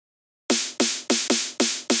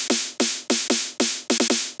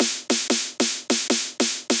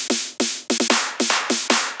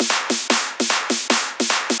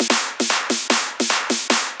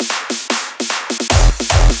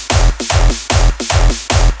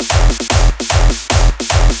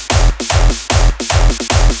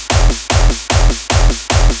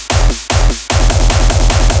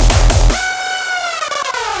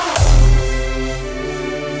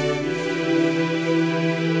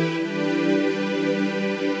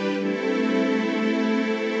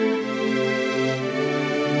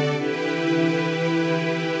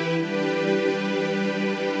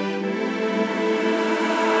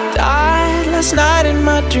Last night in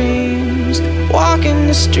my dreams, walking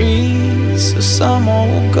the streets of some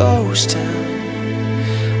old ghost town.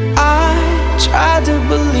 I tried to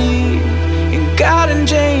believe in God and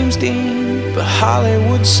James Dean, but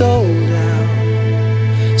Hollywood sold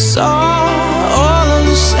out. Saw all of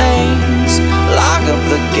the saints lock up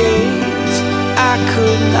the gates I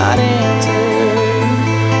could not enter.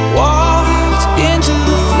 Walked into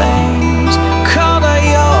the flames, called out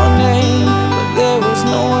your name, but there was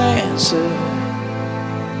no answer.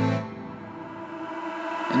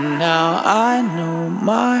 And now I know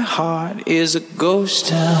my heart is a ghost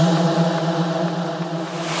town.